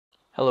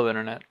Hello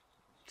Internet,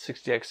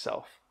 60x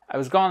Self. I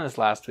was gone this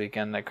last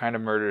weekend. That kind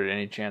of murdered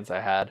any chance I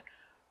had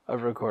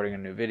of recording a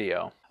new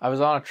video. I was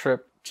on a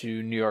trip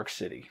to New York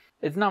City.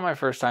 It's not my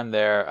first time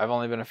there. I've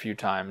only been a few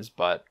times,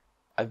 but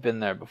I've been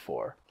there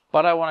before.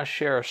 But I want to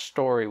share a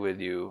story with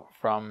you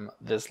from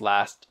this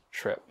last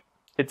trip.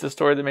 It's a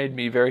story that made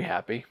me very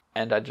happy,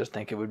 and I just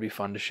think it would be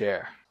fun to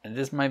share. And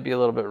this might be a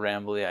little bit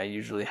rambly. I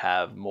usually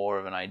have more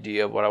of an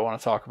idea of what I want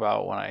to talk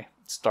about when I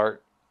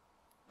start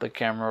the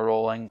camera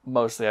rolling.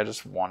 Mostly I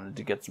just wanted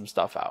to get some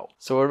stuff out.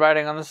 So we're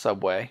riding on the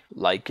subway,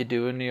 like you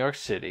do in New York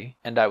City,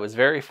 and I was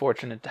very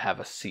fortunate to have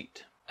a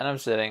seat. And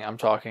I'm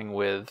talking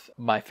with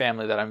my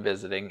family that I'm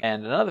visiting,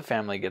 and another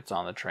family gets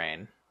on the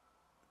train,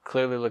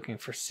 clearly looking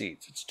for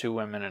seats. It's two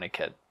women and a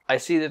kid. I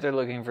see that they're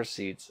looking for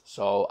seats,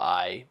 so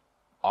I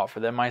offer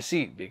them my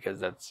seat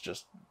because that's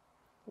just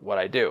what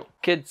I do.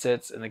 Kid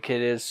sits, and the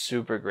kid is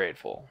super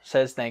grateful.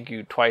 Says thank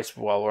you twice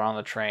while we're on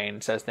the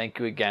train. Says thank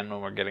you again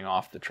when we're getting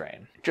off the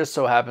train. It just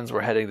so happens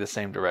we're heading the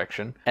same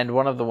direction. And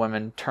one of the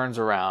women turns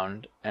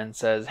around and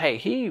says, hey,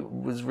 he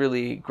was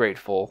really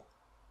grateful.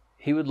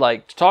 He would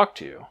like to talk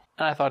to you.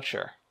 And I thought,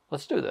 sure,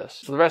 let's do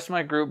this. So the rest of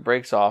my group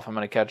breaks off. I'm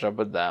going to catch up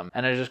with them.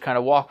 And I just kind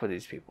of walk with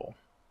these people.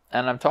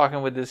 And I'm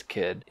talking with this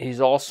kid. He's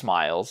all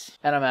smiles.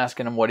 And I'm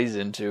asking him what he's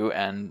into.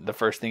 And the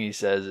first thing he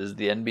says is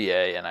the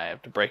NBA. And I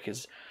have to break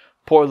his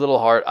poor little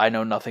heart. I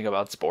know nothing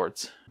about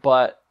sports,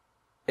 but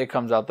it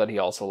comes out that he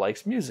also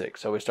likes music.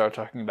 So we start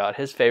talking about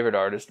his favorite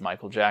artist,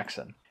 Michael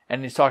Jackson.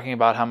 And he's talking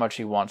about how much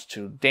he wants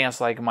to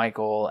dance like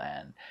Michael,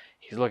 and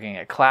he's looking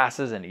at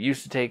classes, and he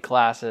used to take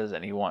classes,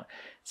 and he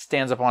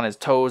stands up on his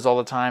toes all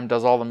the time,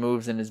 does all the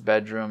moves in his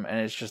bedroom, and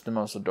it's just the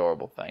most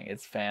adorable thing.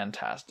 It's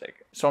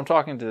fantastic. So I'm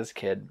talking to this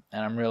kid,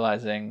 and I'm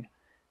realizing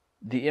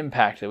the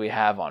impact that we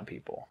have on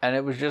people. And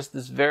it was just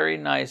this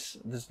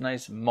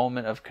nice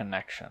moment of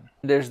connection.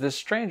 There's this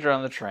stranger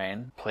on the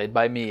train, played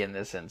by me in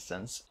this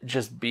instance,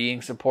 just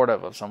being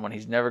supportive of someone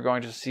he's never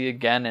going to see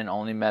again and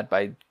only met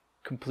by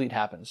complete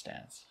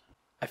happenstance.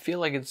 I feel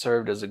like it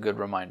served as a good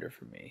reminder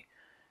for me.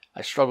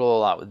 I struggle a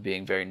lot with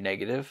being very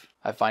negative.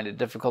 I find it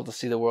difficult to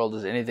see the world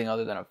as anything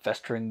other than a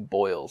festering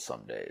boil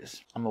some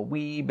days. I'm a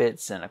wee bit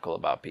cynical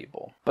about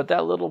people. But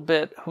that little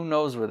bit, who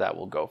knows where that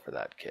will go for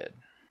that kid.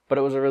 But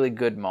it was a really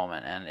good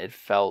moment, and it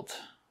felt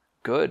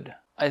good.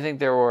 I think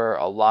there were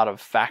a lot of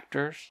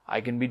factors.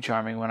 I can be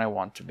charming when I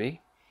want to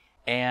be.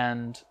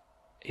 And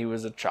he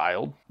was a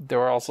child. There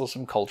were also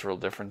some cultural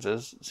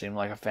differences. It seemed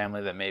like a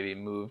family that maybe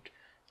moved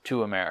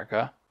to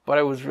America. But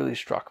I was really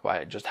struck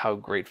by just how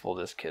grateful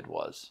this kid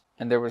was.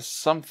 And there was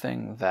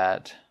something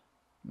that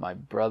my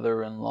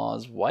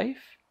brother-in-law's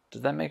wife?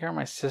 Does that make her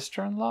my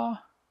sister-in-law?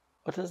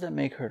 What does that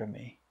make her to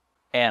me?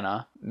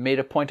 Anna made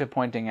a point of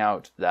pointing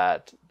out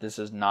that this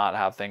is not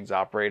how things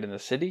operate in the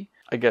city.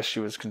 I guess she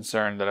was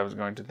concerned that I was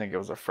going to think it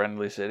was a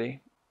friendly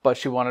city. But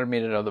she wanted me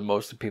to know that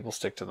most of the people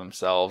stick to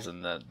themselves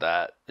and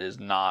that is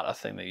not a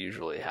thing that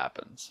usually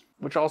happens.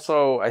 Which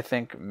also, I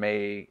think,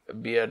 may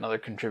be another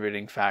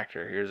contributing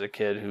factor. Here's a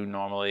kid who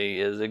normally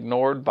is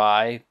ignored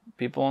by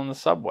people on the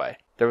subway.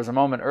 There was a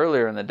moment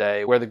earlier in the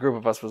day where the group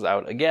of us was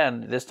out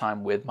again, this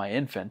time with my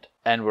infant,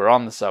 and we're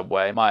on the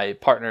subway. My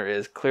partner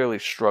is clearly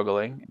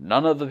struggling.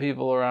 None of the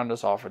people around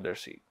us offered their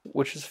seat,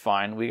 which is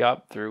fine. We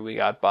got through, we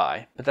got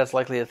by. But that's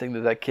likely a thing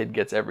that kid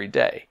gets every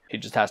day. He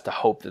just has to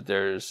hope that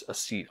there's a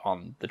seat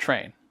on the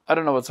train. I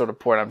don't know what sort of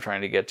point I'm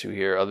trying to get to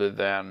here other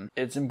than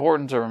it's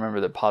important to remember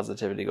that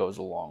positivity goes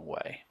a long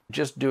way.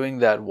 Just doing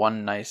that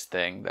one nice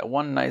thing, that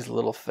one nice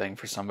little thing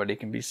for somebody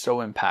can be so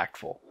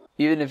impactful.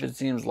 Even if it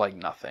seems like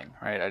nothing,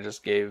 right? I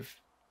just gave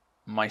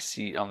my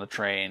seat on the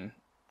train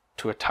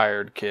to a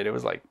tired kid. It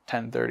was like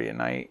 10:30 at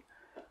night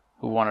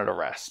who wanted a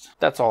rest.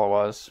 That's all it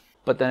was.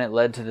 But then it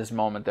led to this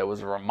moment that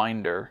was a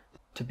reminder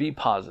to be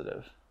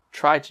positive.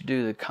 Try to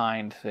do the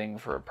kind thing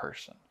for a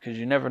person because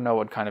you never know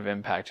what kind of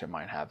impact it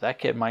might have. That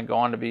kid might go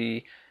on to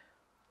be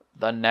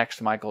the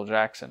next Michael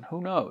Jackson.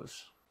 Who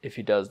knows? If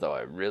he does, though,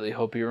 I really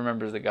hope he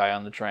remembers the guy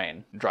on the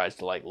train and tries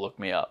to, look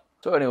me up.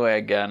 So anyway,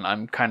 again,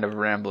 I'm kind of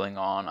rambling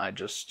on. I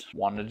just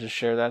wanted to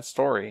share that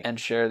story and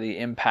share the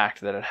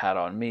impact that it had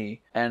on me,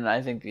 and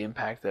I think the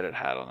impact that it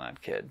had on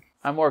that kid.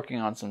 I'm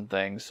working on some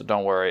things, so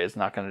don't worry. It's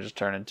not going to just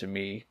turn into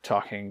me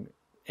talking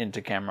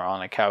into camera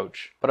on a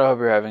couch. But I hope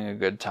you're having a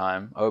good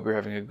time. I hope you're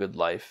having a good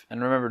life,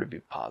 and remember to be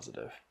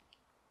positive.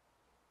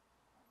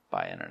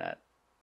 Bye, Internet.